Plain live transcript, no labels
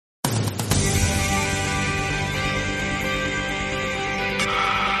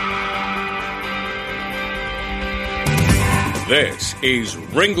This is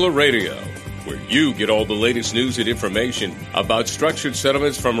Ringler Radio, where you get all the latest news and information about structured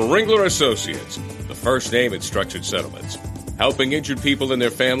settlements from Ringler Associates, the first name in structured settlements, helping injured people and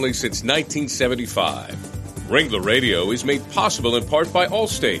their families since 1975. Ringler Radio is made possible in part by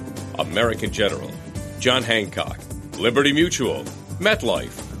Allstate, American General, John Hancock, Liberty Mutual,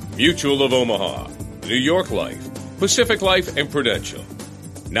 MetLife, Mutual of Omaha, New York Life, Pacific Life, and Prudential.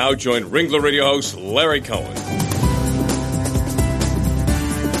 Now join Ringler Radio host Larry Cohen.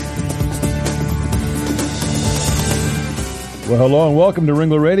 Well, hello and welcome to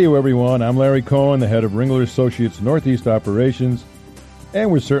Ringler Radio, everyone. I'm Larry Cohen, the head of Ringler Associates Northeast Operations,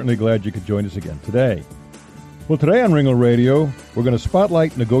 and we're certainly glad you could join us again today. Well, today on Ringler Radio, we're going to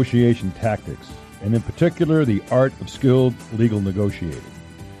spotlight negotiation tactics, and in particular, the art of skilled legal negotiating.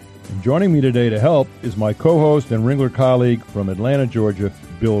 And joining me today to help is my co-host and Ringler colleague from Atlanta, Georgia,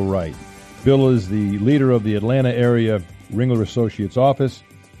 Bill Wright. Bill is the leader of the Atlanta area Ringler Associates office,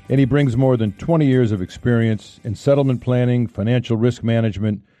 and he brings more than 20 years of experience in settlement planning, financial risk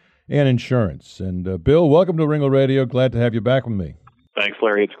management, and insurance. And Bill, welcome to Ringler Radio. Glad to have you back with me. Thanks,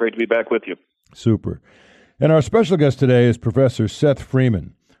 Larry. It's great to be back with you. Super. And our special guest today is Professor Seth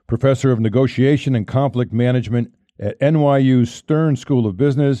Freeman, Professor of Negotiation and Conflict Management at NYU's Stern School of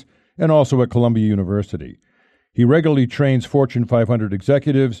Business and also at Columbia University. He regularly trains Fortune 500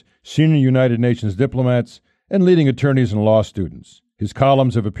 executives, senior United Nations diplomats, and leading attorneys and law students. His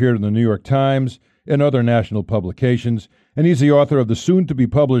columns have appeared in the New York Times and other national publications, and he's the author of the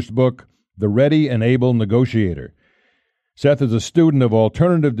soon-to-be-published book, The Ready and Able Negotiator. Seth is a student of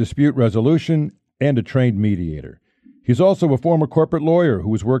alternative dispute resolution and a trained mediator. He's also a former corporate lawyer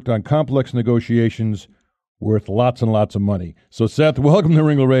who has worked on complex negotiations worth lots and lots of money. So, Seth, welcome to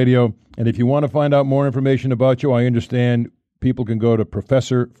Ringler Radio, and if you want to find out more information about you, I understand people can go to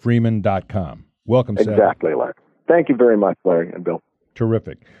ProfessorFreeman.com. Welcome, Seth. Exactly, Larry. Thank you very much, Larry and Bill.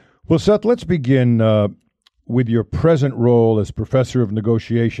 Terrific. Well, Seth, let's begin with your present role as Professor of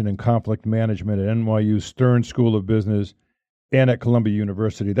Negotiation and Conflict Management at NYU's Stern School of Business and at Columbia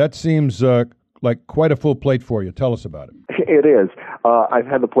University. That seems like quite a full plate for you. Tell us about it. It is. I've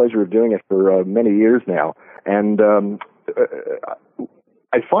had the pleasure of doing it for many years now, and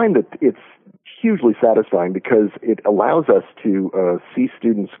I find that it's hugely satisfying because it allows us to see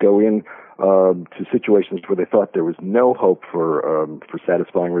students go in to situations where they thought there was no hope for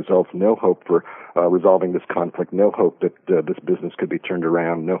satisfying results, no hope for resolving this conflict, no hope that this business could be turned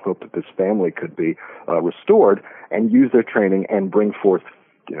around, no hope that this family could be restored, and use their training and bring forth,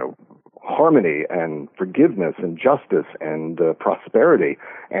 harmony and forgiveness and justice and prosperity.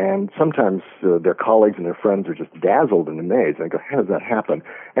 And sometimes their colleagues and their friends are just dazzled and amazed. And I go, how does that happen?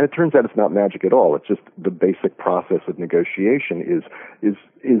 And it turns out it's not magic at all. It's just the basic process of negotiation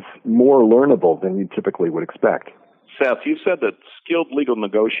is more learnable than you typically would expect. Seth, you said that skilled legal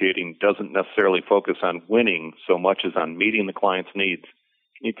negotiating doesn't necessarily focus on winning so much as on meeting the client's needs.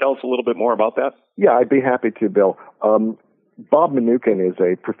 Can you tell us a little bit more about that? Yeah, I'd be happy to, Bill. Bob Mnookin is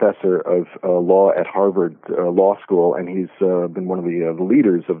a professor of law at Harvard Law School, and he's been one of the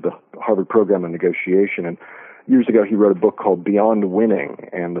leaders of the Harvard program on negotiation. And years ago, he wrote a book called Beyond Winning,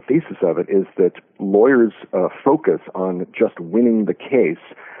 and the thesis of it is that lawyers' focus on just winning the case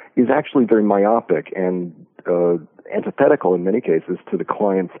is actually very myopic and antithetical in many cases to the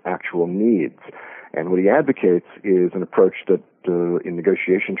client's actual needs. And what he advocates is an approach that in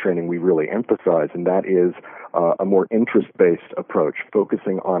negotiation training we really emphasize, and that is a more interest-based approach,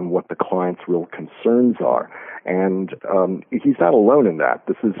 focusing on what the client's real concerns are. And he's not alone in that.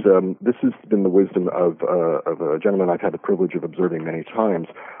 This has been the wisdom of a gentleman I've had the privilege of observing many times,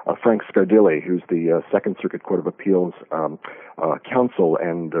 Frank Scardilli, who's the Second Circuit Court of Appeals counsel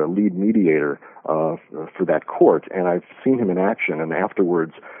and lead mediator for that court. And I've seen him in action, and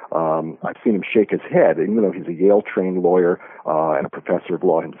afterwards I've seen him shake his head, even though he's a Yale-trained lawyer and a professor of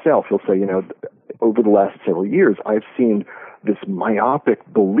law himself. He'll say, over the last several years, I've seen this myopic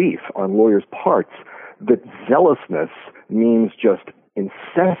belief on lawyers' parts that zealousness means just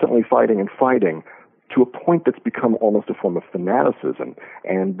incessantly fighting to a point that's become almost a form of fanaticism.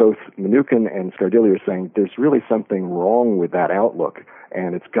 And both Mnookin and Scardilli are saying there's really something wrong with that outlook,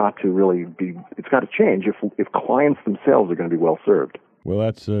 and it's got to change if clients themselves are going to be well served. Well,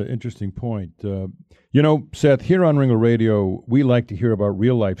 that's an interesting point. Seth, here on Ringler Radio, we like to hear about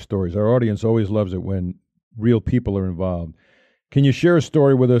real-life stories. Our audience always loves it when real people are involved. Can you share a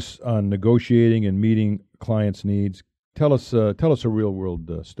story with us on negotiating and meeting clients' needs? Tell us a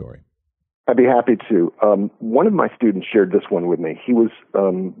real-world story. I'd be happy to. One of my students shared this one with me. He was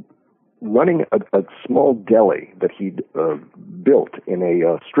running a small deli that he'd built in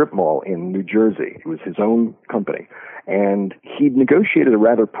a strip mall in New Jersey. It was his own company. And he'd negotiated a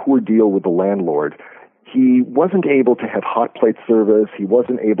rather poor deal with the landlord. He wasn't able to have hot plate service. He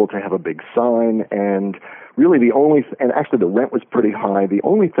wasn't able to have a big sign. And really and actually the rent was pretty high. The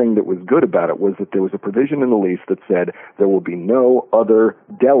only thing that was good about it was that there was a provision in the lease that said there will be no other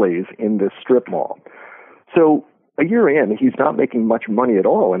delis in this strip mall. So a year in, he's not making much money at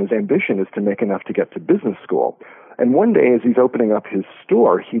all, and his ambition is to make enough to get to business school. And one day, as he's opening up his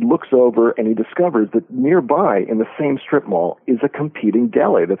store, he looks over and he discovers that nearby in the same strip mall is a competing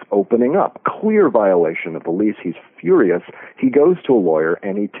deli that's opening up. Clear violation of the lease. He's furious. He goes to a lawyer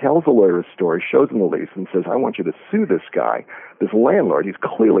and he tells the lawyer his story, shows him the lease, and says, I want you to sue this guy, this landlord. He's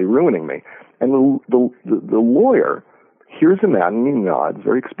clearly ruining me. And the lawyer hears him out and he nods,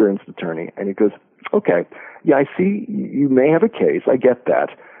 very experienced attorney, and he goes, okay, yeah, I see you may have a case. I get that.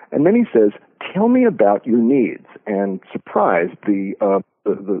 And then he says, tell me about your needs. And surprised, the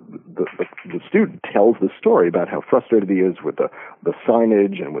student tells the story about how frustrated he is with the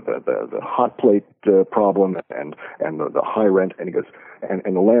signage and with the hot plate problem and the high rent. And he goes,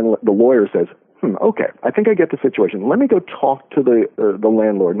 and the lawyer says, okay, I think I get the situation. Let me go talk to the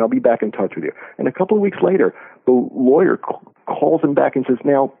landlord, and I'll be back in touch with you. And a couple of weeks later, the lawyer calls him back and says,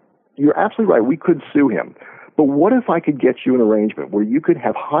 now, you're absolutely right. We could sue him. But what if I could get you an arrangement where you could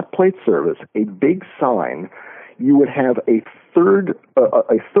have hot plate service, a big sign, you would have a 33%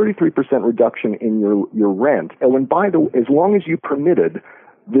 reduction in your rent, and as long as you permitted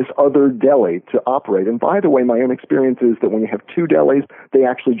this other deli to operate. And by the way, my own experience is that when you have two delis, they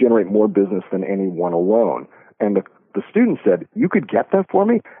actually generate more business than any one alone. And the student said, you could get that for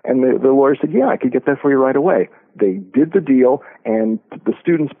me? And the lawyer said, yeah, I could get that for you right away. They did the deal, and the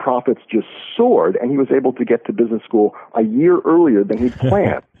student's profits just soared, and he was able to get to business school a year earlier than he'd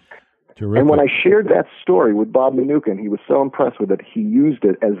planned. Terrific. And when I shared that story with Bob Mnookin, he was so impressed with it, he used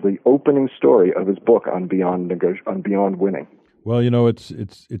it as the opening story of his book on Beyond Winning. Well,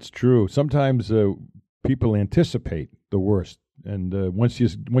 it's true. Sometimes people anticipate the worst, and once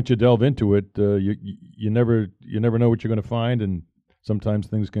you delve into it, you never know what you're going to find, and sometimes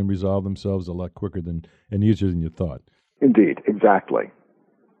things can resolve themselves a lot quicker and easier than you thought. Indeed, exactly.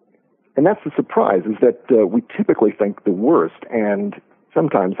 And that's the surprise, is that we typically think the worst, and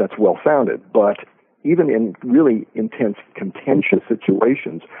sometimes that's well-founded. But even in really intense, contentious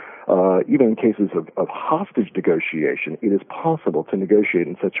situations, even in cases of hostage negotiation, it is possible to negotiate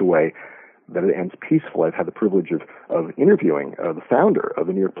in such a way that it ends peaceful. I've had the privilege of interviewing the founder of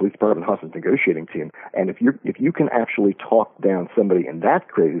the New York Police Department hostage negotiating team, and if you can actually talk down somebody in that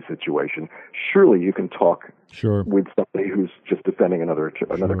crazy situation, surely you can talk with somebody who's just defending another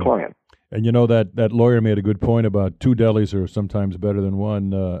client. And that lawyer made a good point about two delis are sometimes better than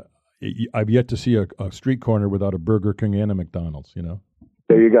one. I've yet to see a street corner without a Burger King and a McDonald's.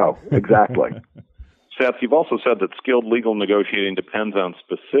 There you go. Exactly. Seth, you've also said that skilled legal negotiating depends on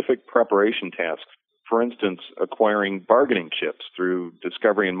specific preparation tasks. For instance, acquiring bargaining chips through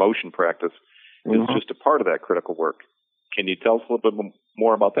discovery and motion practice is just a part of that critical work. Can you tell us a little bit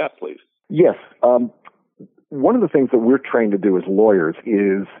more about that, please? Yes. One of the things that we're trained to do as lawyers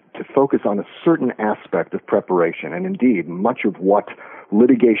is to focus on a certain aspect of preparation. And indeed, much of what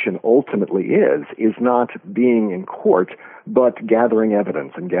litigation ultimately is not being in court, but gathering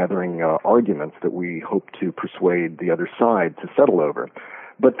evidence and gathering arguments that we hope to persuade the other side to settle over.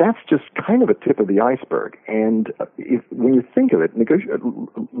 But that's just kind of a tip of the iceberg. And when you think of it,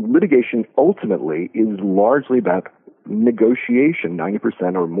 litigation ultimately is largely about negotiation.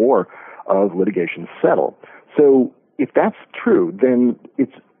 90% or more of litigation settle. So if that's true, then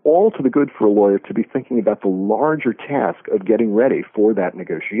it's all to the good for a lawyer to be thinking about the larger task of getting ready for that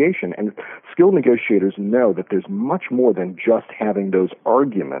negotiation. And skilled negotiators know that there's much more than just having those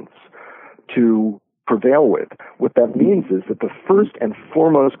arguments to prevail with. What that means is that the first and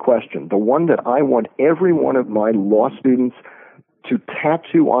foremost question, the one that I want every one of my law students to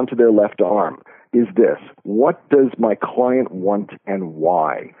tattoo onto their left arm, is this: what does my client want and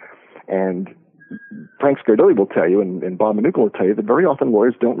why? And Frank Scardelli will tell you, and Bob Mnookin will tell you, that very often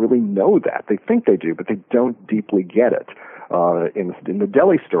lawyers don't really know that. They think they do, but they don't deeply get it. In the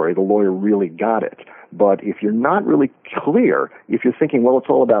deli story, the lawyer really got it. But if you're not really clear, if you're thinking, well, it's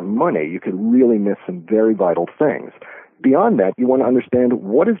all about money, you could really miss some very vital things. Beyond that, you want to understand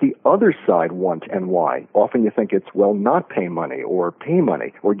what does the other side want and why. Often you think it's, well, not pay money or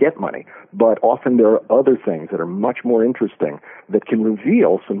get money. But often there are other things that are much more interesting that can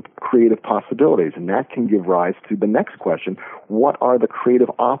reveal some creative possibilities. And that can give rise to the next question: what are the creative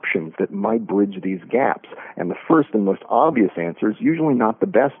options that might bridge these gaps? And the first and most obvious answer is usually not the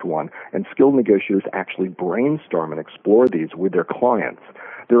best one. And skilled negotiators actually brainstorm and explore these with their clients.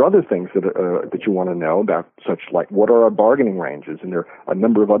 There are other things that you want to know about, such like what are our bargaining ranges, and there are a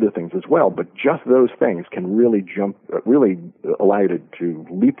number of other things as well. But just those things can really allow you to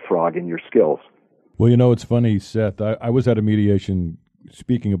leapfrog in your skills. Well, you know, it's funny, Seth. I was at a mediation,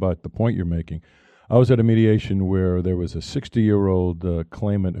 speaking about the point you're making. I was at a mediation where there was a 60-year-old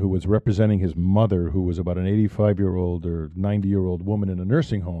claimant who was representing his mother, who was about an 85-year-old or 90-year-old woman in a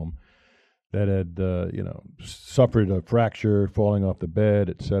nursing home that had, suffered a fracture, falling off the bed,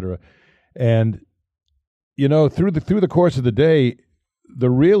 et cetera. And, you know, through the course of the day, the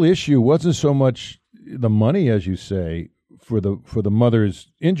real issue wasn't so much the money, as you say, for the mother's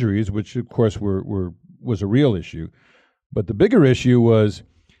injuries, which of course was a real issue, but the bigger issue was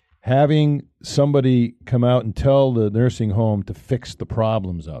having somebody come out and tell the nursing home to fix the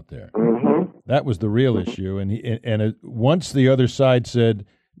problems out there. Mm-hmm. That was the real issue, and once the other side said,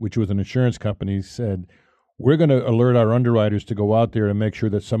 which was an insurance company, said, we're going to alert our underwriters to go out there and make sure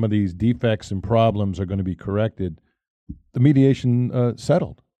that some of these defects and problems are going to be corrected, the mediation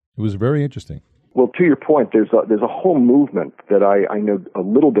settled. It was very interesting. Well, to your point, there's a whole movement that I know a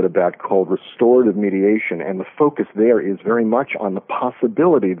little bit about called restorative mediation, and the focus there is very much on the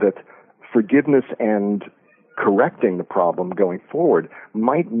possibility that forgiveness and correcting the problem going forward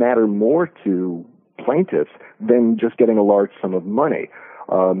might matter more to plaintiffs than just getting a large sum of money.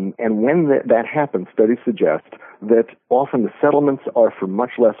 And when that happens, studies suggest that often the settlements are for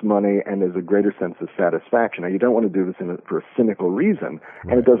much less money and there's a greater sense of satisfaction. Now, you don't want to do this for a cynical reason,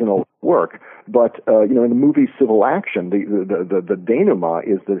 and it doesn't always work. But, in the movie Civil Action, the denouement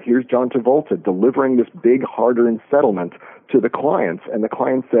is that here's John Travolta delivering this big, hard-earned settlement to the clients, and the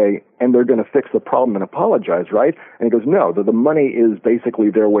clients say, and they're going to fix the problem and apologize, right? And he goes, no, the money is basically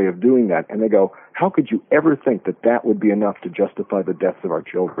their way of doing that. And they go, how could you ever think that would be enough to justify the deaths of our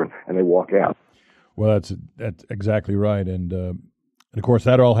children? And they walk out. Well, that's exactly right. And of course,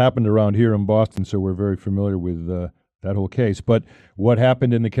 that all happened around here in Boston, so we're very familiar with that whole case. But what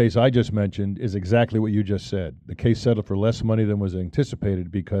happened in the case I just mentioned is exactly what you just said. The case settled for less money than was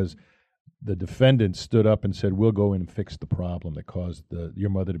anticipated because the defendant stood up and said, we'll go in and fix the problem that caused your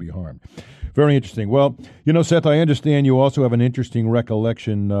mother to be harmed. Very interesting. Well, Seth, I understand you also have an interesting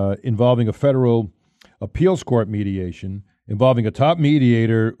recollection involving a federal appeals court mediation involving a top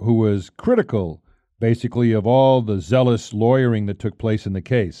mediator who was critical, basically, of all the zealous lawyering that took place in the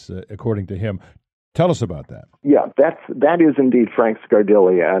case, according to him. Tell us about that. Yeah, that is indeed Frank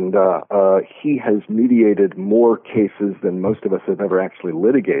Scardilli, and he has mediated more cases than most of us have ever actually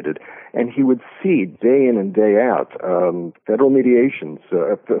litigated. And he would see day in and day out federal litigations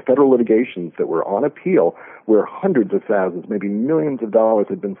that were on appeal, where hundreds of thousands, maybe millions of dollars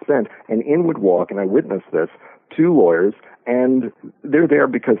had been spent, and in would walk, and I witnessed this, two lawyers, and they're there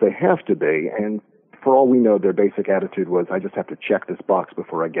because they have to be, and for all we know, their basic attitude was, I just have to check this box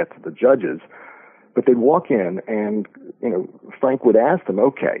before I get to the judges. But they'd walk in and, Frank would ask them,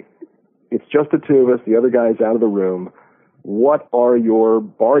 okay, it's just the two of us, the other guy's out of the room. What are your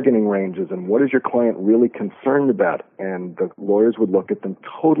bargaining ranges and what is your client really concerned about? And the lawyers would look at them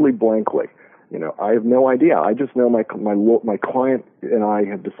totally blankly. I have no idea. I just know my client and I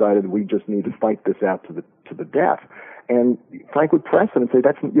have decided we just need to fight this out to the death. And Frank would press him and say,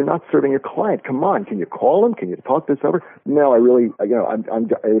 you're not serving your client. Come on, can you call him? Can you talk this over? No,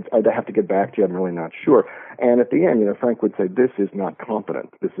 I'd have to get back to you. I'm really not sure. And at the end, Frank would say, this is not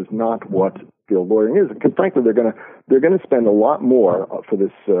competent. This is not what skilled lawyering is. Because frankly, they're going to spend a lot more for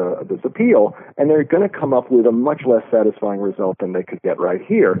this appeal, and they're going to come up with a much less satisfying result than they could get right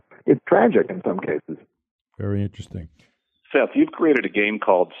here. It's tragic in some cases. Very interesting. Seth, you've created a game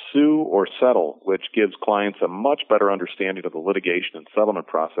called Sue or Settle, which gives clients a much better understanding of the litigation and settlement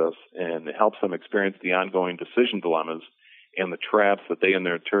process and helps them experience the ongoing decision dilemmas and the traps that they and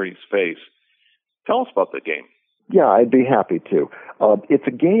their attorneys face. Tell us about the game. Yeah, I'd be happy to. It's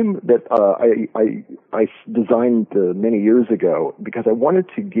a game that I designed many years ago because I wanted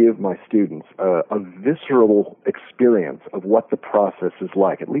to give my students a visceral experience of what the process is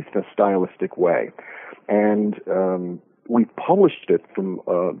like, at least in a stylistic way. And we've published it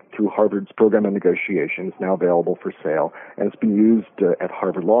through Harvard's program on negotiation. It's now available for sale, and it's been used at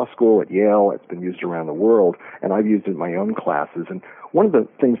Harvard Law School, at Yale. It's been used around the world, and I've used it in my own classes. And one of the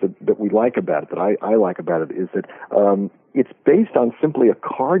things that we like about it, that I like about it, is that it's based on simply a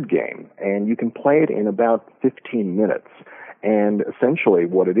card game, and you can play it in about 15 minutes. And essentially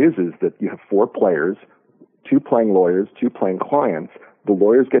what it is that you have 4 players, 2 playing lawyers, 2 playing clients. The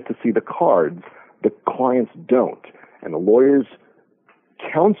lawyers get to see the cards, the clients don't. And the lawyers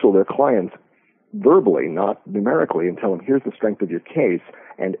counsel their clients verbally, not numerically, and tell them, here's the strength of your case.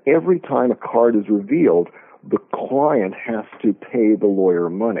 And every time a card is revealed, the client has to pay the lawyer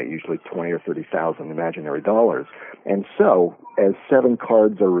money, usually $20,000 or $30,000 imaginary dollars. And so, as 7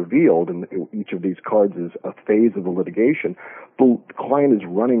 cards are revealed, and each of these cards is a phase of the litigation, the client is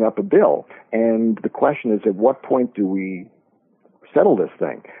running up a bill. And the question is, at what point do we settle this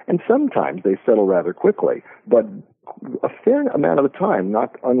thing? And sometimes they settle rather quickly, but a fair amount of the time,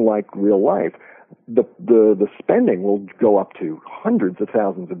 not unlike real life, the spending will go up to hundreds of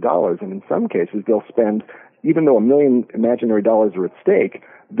thousands of dollars, and in some cases they'll spend, even though $1 million imaginary dollars are at stake,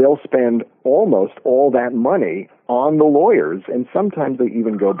 they'll spend almost all that money on the lawyers, and sometimes they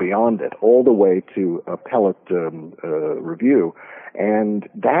even go beyond it, all the way to appellate review. And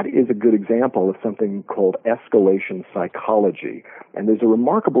that is a good example of something called escalation psychology. And there's a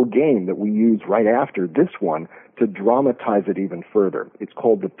remarkable game that we use right after this one to dramatize it even further. It's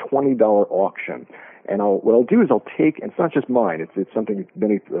called the $20 auction. And what I'll do is I'll take, and it's not just mine, it's something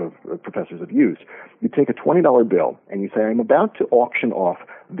many professors have used. You take a $20 bill and you say, I'm about to auction off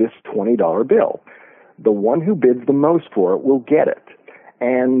this $20 bill. The one who bids the most for it will get it.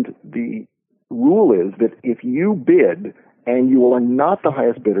 And the rule is that if you bid and you are not the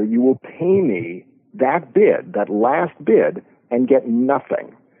highest bidder, you will pay me that bid, that last bid, and get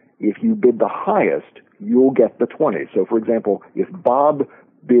nothing. If you bid the highest, you'll get the 20. So, for example, if Bob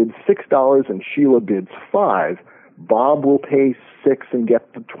bids $6 and Sheila bids $5, Bob will pay $6 and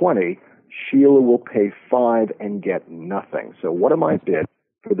get the 20. Sheila will pay $5 and get nothing. So what am I bid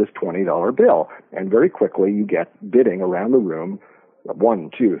for this $20 bill? And very quickly you get bidding around the room,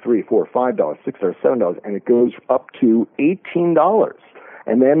 $1, $2, $3, $4, $5, $6, $7, and it goes up to $18,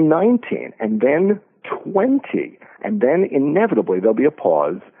 and then $19, and then $20, and then inevitably there'll be a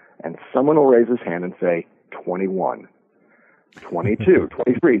pause, and someone will raise his hand and say $21, $22,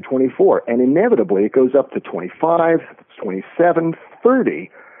 $23, $24, and inevitably it goes up to $25, $27, $30,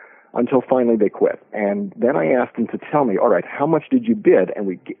 until finally they quit. And then I asked them to tell me, all right, how much did you bid? And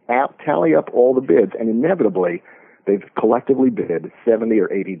we tally up all the bids, and inevitably they've collectively bid $70 or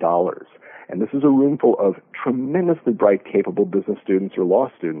 $80. And this is a room full of tremendously bright, capable business students or law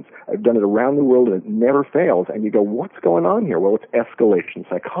students. I've done it around the world, and it never fails. And you go, what's going on here? Well, it's escalation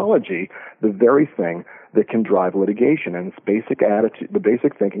psychology, the very thing that can drive litigation. And its basic attitude, the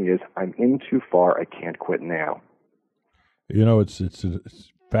basic thinking is, I'm in too far, I can't quit now. You know, it's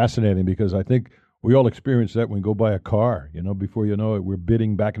fascinating, because I think we all experience that when we go buy a car. You know, before you know it, we're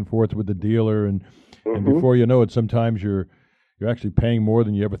bidding back and forth with the dealer, and before you know it, sometimes you're actually paying more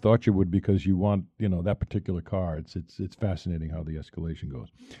than you ever thought you would because you want, you know, that particular car. It's fascinating how the escalation goes.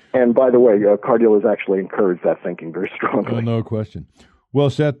 And by the way, car dealers actually encourage that thinking very strongly. No question. Well,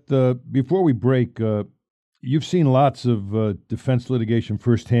 Seth, before we break, you've seen lots of defense litigation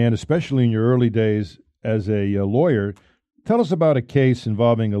firsthand, especially in your early days as a lawyer. Tell us about a case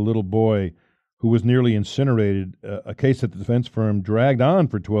involving a little boy who was nearly incinerated, a case that the defense firm dragged on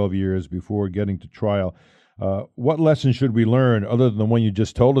for 12 years before getting to trial. What lesson should we learn, other than the one you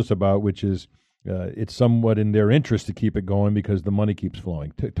just told us about, which is it's somewhat in their interest to keep it going because the money keeps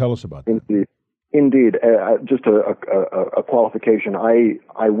flowing? Tell us about that. Indeed. Just a qualification.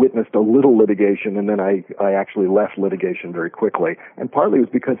 I witnessed a little litigation, and then I actually left litigation very quickly. And partly it was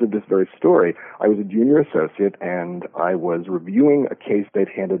because of this very story. I was a junior associate, and I was reviewing a case they'd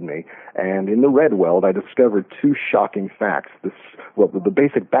handed me. And in the red weld, I discovered 2 shocking facts. The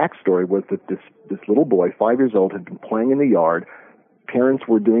basic backstory was that this little boy, 5 years old, had been playing in the yard. Parents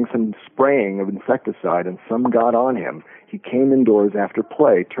were doing some spraying of insecticide, and some got on him. He came indoors after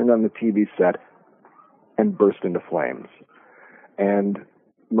play, turned on the TV set, and burst into flames. And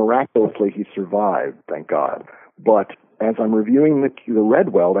miraculously, he survived, thank God. But as I'm reviewing the red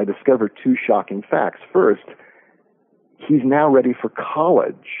weld, I discovered 2 shocking facts. First, he's now ready for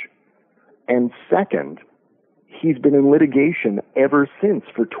college. And second, he's been in litigation ever since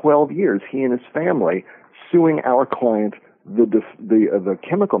for 12 years, he and his family, suing our client, the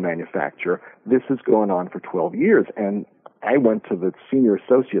chemical manufacturer. This has gone on for 12 years. And I went to the senior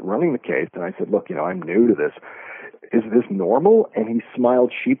associate running the case, and I said, look, I'm new to this. Is this normal? And he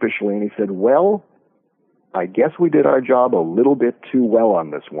smiled sheepishly, and he said, well, I guess we did our job a little bit too well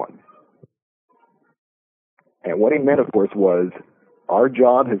on this one. And what he meant, of course, was our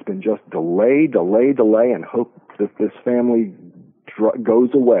job has been just delay, and hope that this family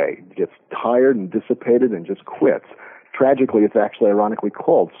goes away, gets tired and dissipated and just quits. Tragically, it's actually ironically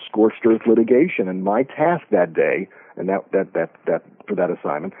called scorched earth litigation. And my task that day, and that for that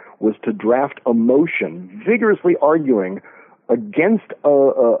assignment, was to draft a motion vigorously arguing against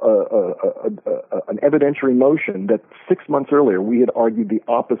an evidentiary motion that 6 months earlier we had argued the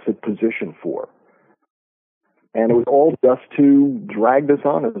opposite position for. And it was all just to drag this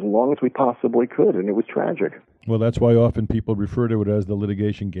on as long as we possibly could, and it was tragic. Well, that's why often people refer to it as the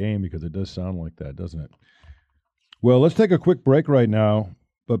litigation game, because it does sound like that, doesn't it? Well, let's take a quick break right now,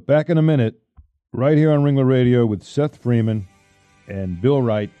 but back in a minute, right here on Ringler Radio with Seth Freeman and Bill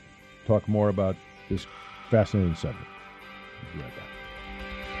Wright, talk more about this fascinating subject. We'll be right back.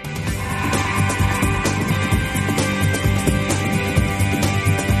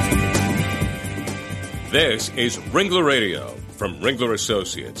 This is Ringler Radio from Ringler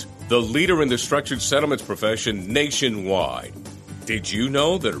Associates, the leader in the structured settlements profession nationwide. Did you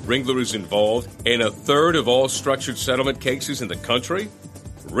know that Ringler is involved in a third of all structured settlement cases in the country?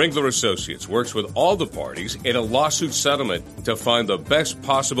 Ringler Associates works with all the parties in a lawsuit settlement to find the best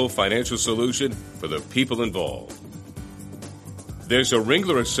possible financial solution for the people involved. There's a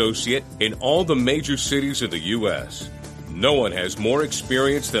Ringler Associate in all the major cities of the U.S. No one has more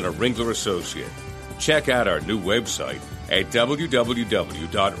experience than a Ringler Associate. Check out our new website at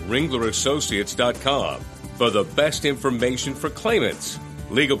www.ringlerassociates.com for the best information for claimants,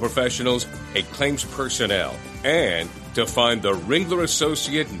 legal professionals, and claims personnel, and to find the Ringler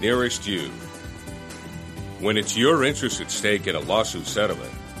Associate nearest you. When it's your interest at stake in a lawsuit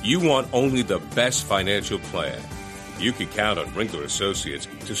settlement, you want only the best financial plan. You can count on Ringler Associates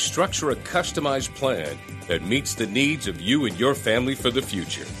to structure a customized plan that meets the needs of you and your family for the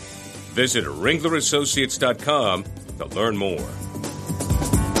future. Visit ringlerassociates.com to learn more.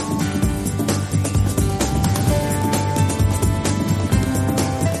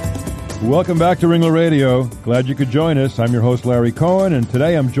 Welcome back to Ringler Radio. Glad you could join us. I'm your host, Larry Cohen, and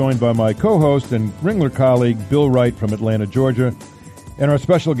today I'm joined by my co-host and Ringler colleague, Bill Wright from Atlanta, Georgia, and our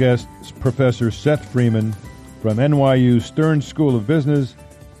special guest, Professor Seth Freeman from NYU Stern School of Business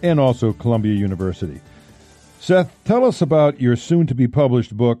and also Columbia University. Seth, tell us about your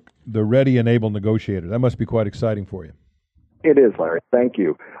soon-to-be-published book, The Ready and Able Negotiator. That must be quite exciting for you. It is, Larry. Thank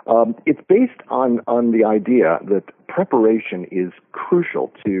you. It's based on the idea that preparation is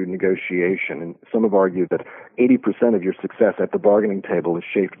crucial to negotiation, and some have argued that 80% of your success at the bargaining table is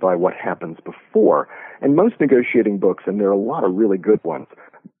shaped by what happens before. And most negotiating books, and there are a lot of really good ones,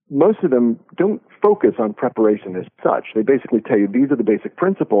 most of them don't focus on preparation as such. They basically tell you these are the basic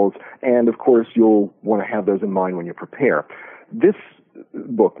principles, and of course you'll want to have those in mind when you prepare. This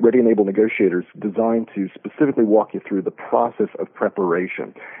book, Ready and Able Negotiators, designed to specifically walk you through the process of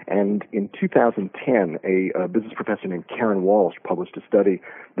preparation. And in 2010, a business professor named Karen Walsh published a study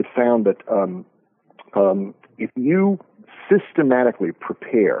that found that if you systematically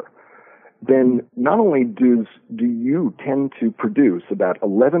prepare, then not only do you tend to produce about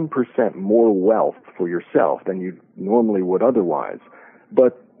 11% more wealth for yourself than you normally would otherwise,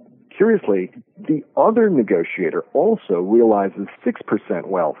 but curiously, the other negotiator also realizes 6%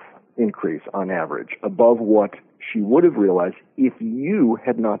 wealth increase on average above what she would have realized if you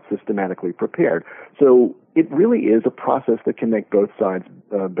had not systematically prepared. So it really is a process that can make both sides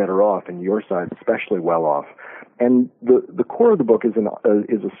better off, and your side especially well off. And the core of the book is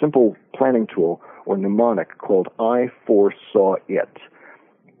a simple planning tool or mnemonic called I foresaw it.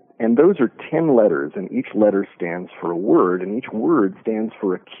 And those are 10 letters, and each letter stands for a word, and each word stands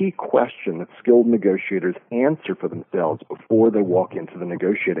for a key question that skilled negotiators answer for themselves before they walk into the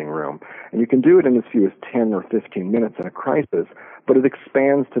negotiating room. And you can do it in as few as 10 or 15 minutes in a crisis, but it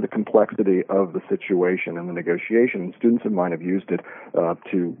expands to the complexity of the situation and the negotiation. And students of mine have used it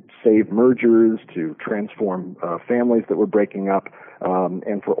to save mergers, to transform families that were breaking up,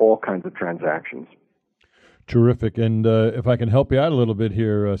 and for all kinds of transactions. Terrific. And if I can help you out a little bit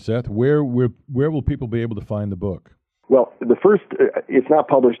here, Seth, where will people be able to find the book? Well, the first, it's not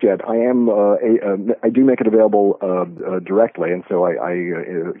published yet. I do make it available directly, and so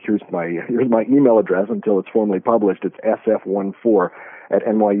here's my email address until it's formally published. It's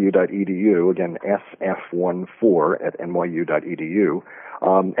sf14@nyu.edu. Again, sf14@nyu.edu,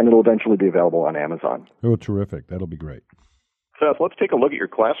 and it'll eventually be available on Amazon. Oh, terrific! That'll be great. Seth, let's take a look at your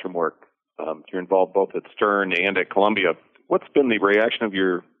classroom work. You're involved both at Stern and at Columbia. What's been the reaction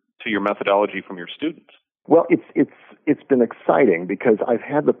to your methodology from your students? Well, it's been exciting because I've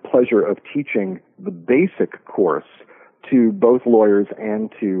had the pleasure of teaching the basic course to both lawyers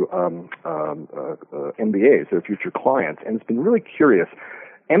and to MBAs, their future clients, and it's been really curious.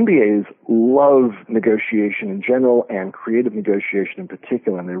 MBAs love negotiation in general and creative negotiation in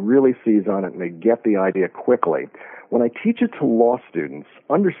particular, and they really seize on it and they get the idea quickly. When I teach it to law students,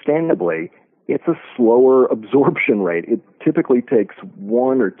 understandably, it's a slower absorption rate. It typically takes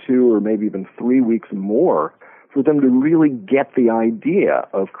 1 or 2 or maybe even 3 weeks more for them to really get the idea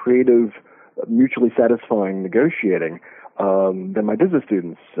of creative, mutually satisfying negotiating than my business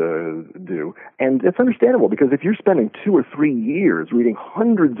students do. And it's understandable because if you're spending 2 or 3 years reading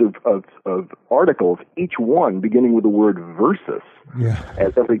hundreds of articles, each one beginning with the word versus,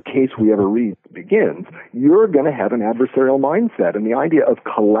 as every case we ever read begins, you're going to have an adversarial mindset. And the idea of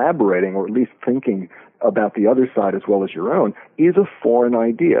collaborating, or at least thinking about the other side as well as your own, is a foreign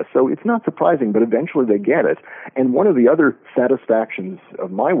idea. So it's not surprising, but eventually they get it. And one of the other satisfactions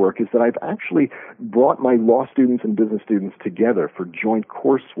of my work is that I've actually brought my law students and business students together for joint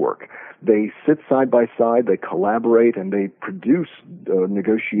coursework. They sit side by side, they collaborate, and they produce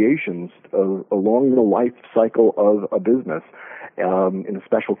negotiations along the life cycle of a business in a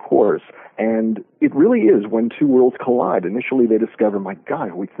special course. And it really is when two worlds collide. Initially, they discover, my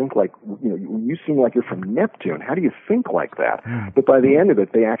God, we think like, you seem like you're from Neptune. How do you think like that? But by the end of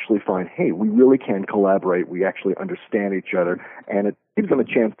it, they actually find, hey, we really can collaborate. We actually understand each other, and it gives them a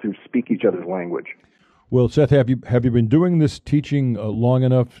chance to speak each other's language. Well, Seth, have you been doing this teaching long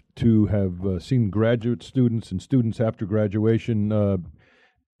enough to have seen graduate students and students after graduation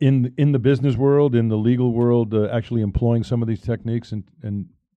in the business world, in the legal world, actually employing some of these techniques and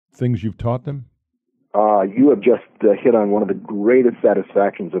things you've taught them? You have just hit on one of the greatest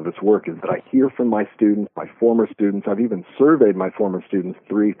satisfactions of this work, is that I hear from my students, my former students. I've even surveyed my former students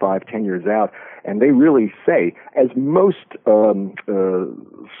 3, 5, 10 years out, and they really say, as most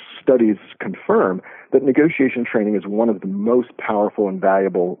studies confirm, that negotiation training is one of the most powerful and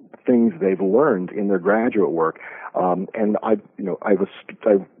valuable things they've learned in their graduate work. And I've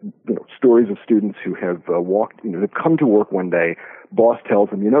stories of students who have they've come to work one day. Boss tells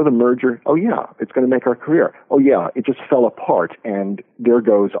them, the merger? Oh yeah, it's going to make our career. Oh yeah, it just fell apart, and there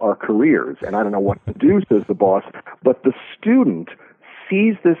goes our careers. And I don't know what to do, says the boss. But the student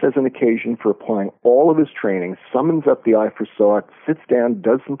sees this as an occasion for applying all of his training, summons up the eye for SOC, sits down,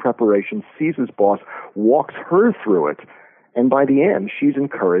 does some preparation, sees his boss, walks her through it, and by the end, she's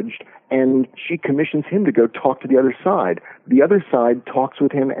encouraged, and she commissions him to go talk to the other side. The other side talks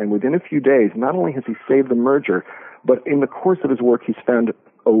with him, and within a few days, not only has he saved the merger, but in the course of his work, he's found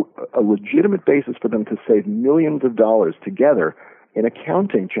a legitimate basis for them to save millions of dollars together in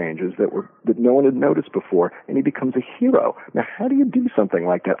accounting changes that no one had noticed before, and he becomes a hero. Now, how do you do something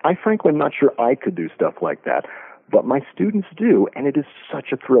like that? I frankly am not sure I could do stuff like that, but my students do, and it is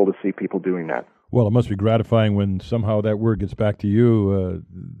such a thrill to see people doing that. Well, it must be gratifying when somehow that word gets back to you.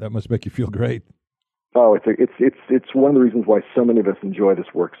 That must make you feel great. Oh, it's one of the reasons why so many of us enjoy this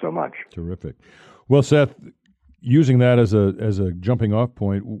work so much. Terrific. Well, Seth, using that as a jumping off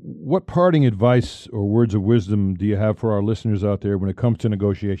point, what parting advice or words of wisdom do you have for our listeners out there when it comes to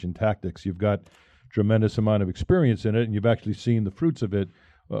negotiation tactics? You've got a tremendous amount of experience in it, and you've actually seen the fruits of it.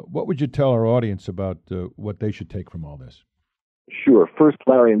 What would you tell our audience about what they should take from all this? Sure. First,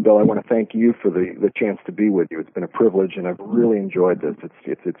 Larry and Bill, I want to thank you for the chance to be with you. It's been a privilege, and I've really enjoyed this.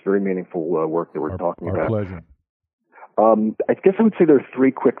 It's very meaningful work that we're talking about. Our pleasure. I guess I would say there are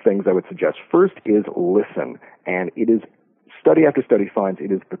 3 quick things I would suggest. First is listen, and it is, study after study finds,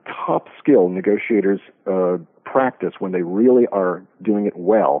 it is the top skill negotiators practice when they really are doing it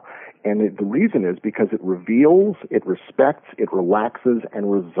well. And the reason is because it reveals, it respects, it relaxes,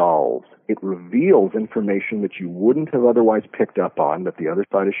 and resolves. It reveals information that you wouldn't have otherwise picked up on, that the other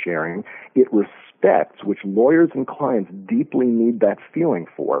side is sharing. It respects, which lawyers and clients deeply need that feeling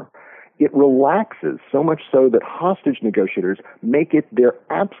for. It relaxes, so much so that hostage negotiators make it their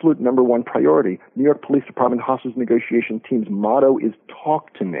absolute number one priority. New York Police Department hostage negotiation team's motto is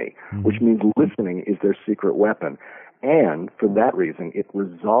 "talk to me," which means listening is their secret weapon. And for that reason, it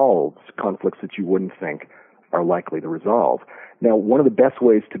resolves conflicts that you wouldn't think are likely to resolve. Now, one of the best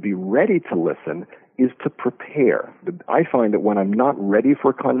ways to be ready to listen is to prepare. I find that when I'm not ready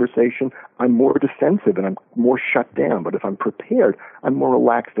for a conversation, I'm more defensive and I'm more shut down. But if I'm prepared, I'm more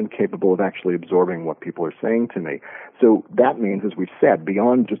relaxed and capable of actually absorbing what people are saying to me. So that means, as we've said,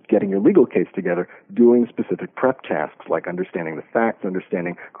 beyond just getting your legal case together, doing specific prep tasks like understanding the facts,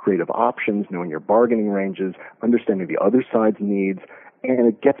 understanding creative options, knowing your bargaining ranges, understanding the other side's needs. And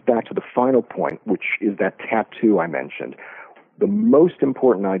it gets back to the final point, which is that tattoo I mentioned. the most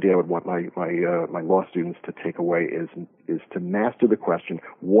important idea I would want my law students to take away is to master the question,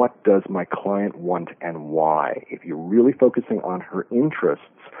 what does my client want and why? If you're really focusing on her interests,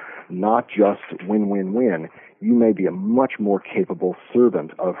 not just win-win-win, you may be a much more capable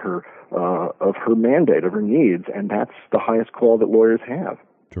servant of her mandate, of her needs, and that's the highest call that lawyers have.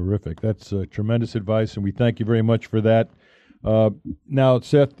 Terrific. That's tremendous advice, and we thank you very much for that. Now,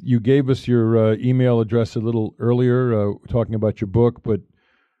 Seth, you gave us your email address a little earlier, talking about your book, but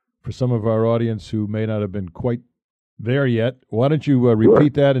for some of our audience who may not have been quite there yet, why don't you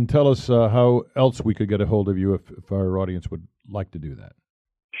repeat that and tell us how else we could get a hold of you if our audience would like to do that?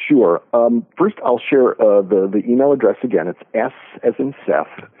 Sure. First, I'll share the email address again. It's S as in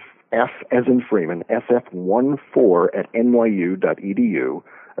Seth, F as in Freeman, sf14@nyu.edu.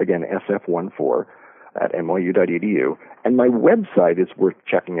 Again, sf14 at nyu.edu. And my website is worth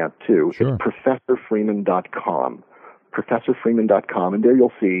checking out, too. Sure. It's professorfreeman.com. professorfreeman.com, and there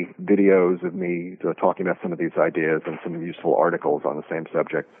you'll see videos of me talking about some of these ideas and some useful articles on the same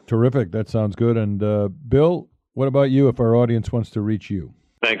subject. Terrific. That sounds good. And Bill, what about you if our audience wants to reach you?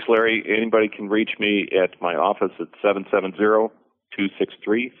 Thanks, Larry. Anybody can reach me at my office at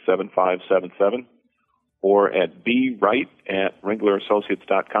 770-263-7577 or at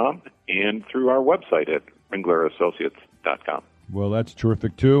bwright@ringlerassociates.com and through our website at ringlerassociates.com. Well, that's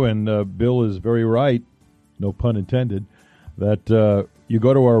terrific, too. And Bill is very right, no pun intended, that you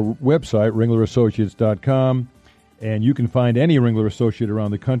go to our website, ringlerassociates.com, and you can find any Ringler Associate around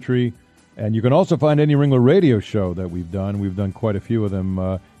the country. And you can also find any Ringler Radio show that we've done. We've done quite a few of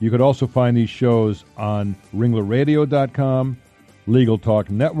them. You could also find these shows on ringlerradio.com,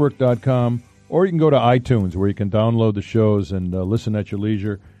 LegalTalkNetwork.com, or you can go to iTunes where you can download the shows and listen at your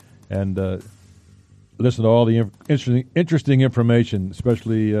leisure and listen to all the interesting information,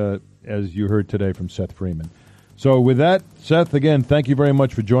 especially as you heard today from Seth Freeman. So with that, Seth, again, thank you very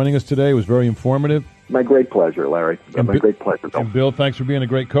much for joining us today. It was very informative. My great pleasure, Larry. My great pleasure, Bill. And Bill, thanks for being a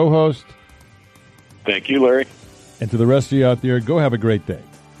great co-host. Thank you, Larry. And to the rest of you out there, go have a great day.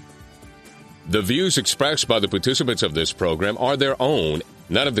 The views expressed by the participants of this program are their own.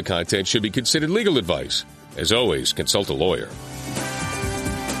 None of the content should be considered legal advice. As always, consult a lawyer.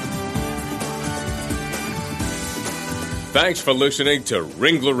 Thanks for listening to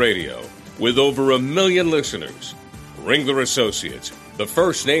Ringler Radio. With over 1 million listeners, Ringler Associates, the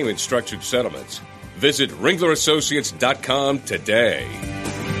first name in structured settlements. Visit ringlerassociates.com today.